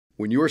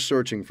When you are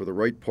searching for the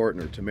right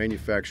partner to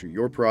manufacture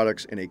your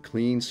products in a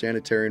clean,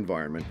 sanitary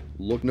environment,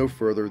 look no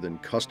further than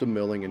Custom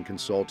Milling and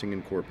Consulting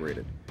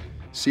Incorporated.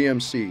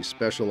 CMC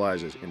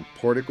specializes in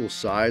particle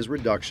size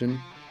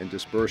reduction and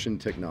dispersion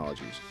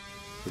technologies.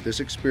 With this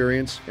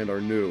experience and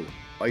our new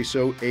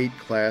ISO 8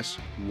 Class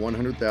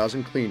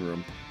 100,000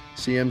 cleanroom,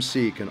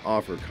 CMC can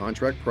offer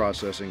contract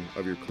processing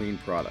of your clean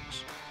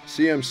products.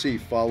 CMC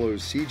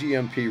follows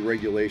CGMP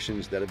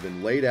regulations that have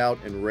been laid out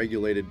and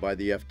regulated by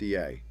the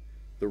FDA.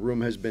 The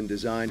room has been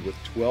designed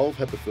with 12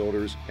 HEPA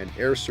filters and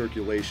air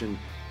circulation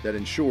that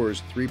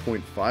ensures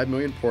 3.5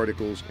 million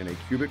particles in a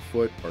cubic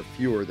foot are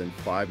fewer than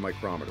 5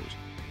 micrometers.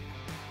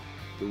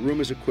 The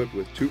room is equipped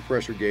with 2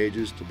 pressure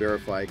gauges to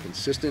verify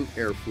consistent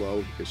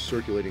airflow is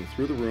circulating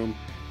through the room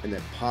and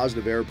that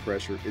positive air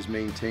pressure is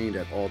maintained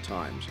at all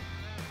times.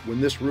 When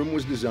this room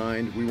was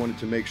designed, we wanted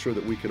to make sure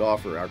that we could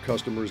offer our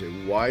customers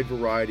a wide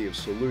variety of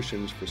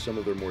solutions for some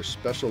of their more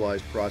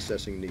specialized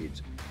processing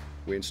needs.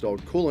 We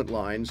installed coolant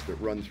lines that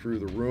run through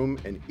the room,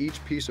 and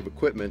each piece of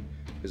equipment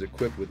is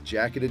equipped with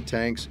jacketed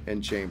tanks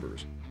and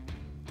chambers.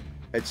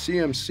 At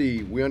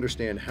CMC, we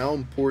understand how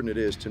important it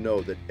is to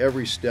know that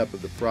every step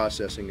of the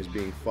processing is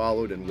being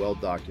followed and well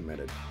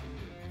documented.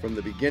 From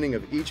the beginning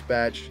of each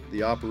batch,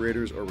 the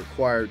operators are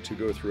required to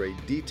go through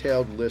a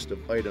detailed list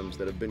of items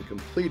that have been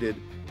completed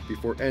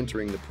before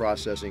entering the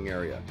processing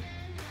area.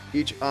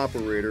 Each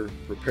operator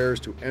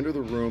prepares to enter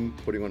the room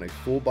putting on a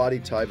full-body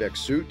Tyvek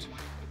suit,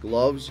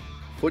 gloves,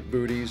 foot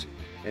booties,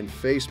 and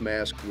face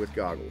mask with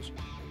goggles.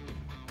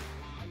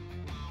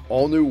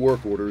 All new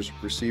work orders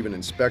receive an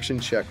inspection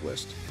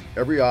checklist.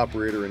 Every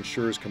operator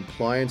ensures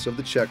compliance of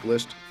the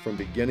checklist from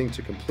beginning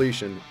to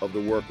completion of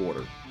the work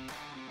order.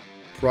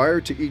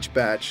 Prior to each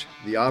batch,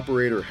 the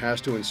operator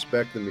has to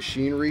inspect the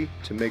machinery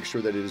to make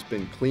sure that it has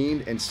been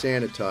cleaned and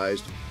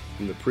sanitized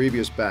from the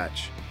previous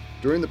batch.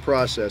 During the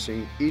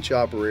processing, each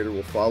operator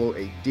will follow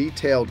a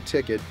detailed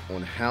ticket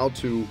on how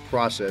to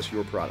process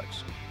your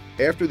products.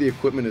 After the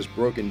equipment is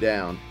broken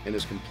down and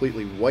is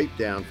completely wiped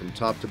down from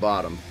top to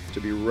bottom to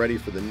be ready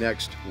for the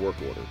next work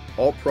order,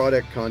 all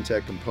product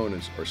contact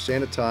components are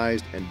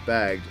sanitized and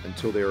bagged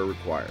until they are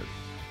required.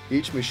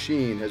 Each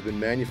machine has been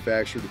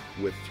manufactured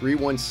with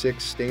 316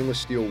 stainless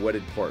steel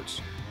wetted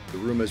parts. The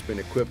room has been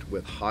equipped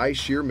with high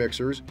shear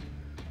mixers,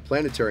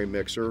 planetary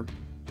mixer,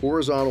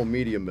 horizontal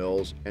media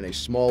mills, and a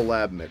small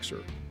lab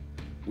mixer.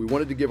 We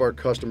wanted to give our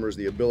customers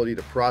the ability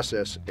to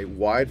process a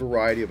wide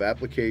variety of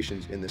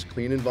applications in this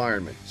clean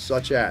environment,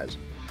 such as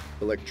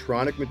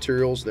electronic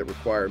materials that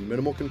require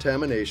minimal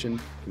contamination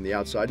from the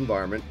outside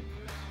environment,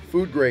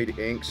 food-grade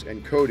inks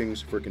and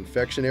coatings for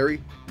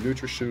confectionery,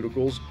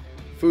 nutraceuticals,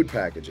 food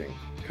packaging,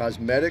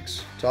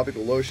 cosmetics,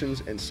 topical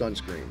lotions, and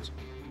sunscreens.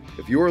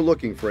 If you are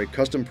looking for a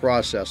custom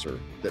processor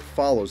that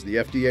follows the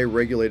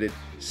FDA-regulated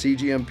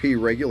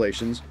CGMP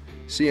regulations,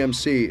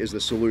 CMC is the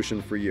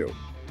solution for you.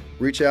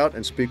 Reach out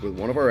and speak with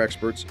one of our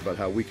experts about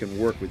how we can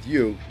work with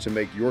you to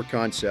make your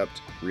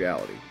concept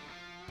reality.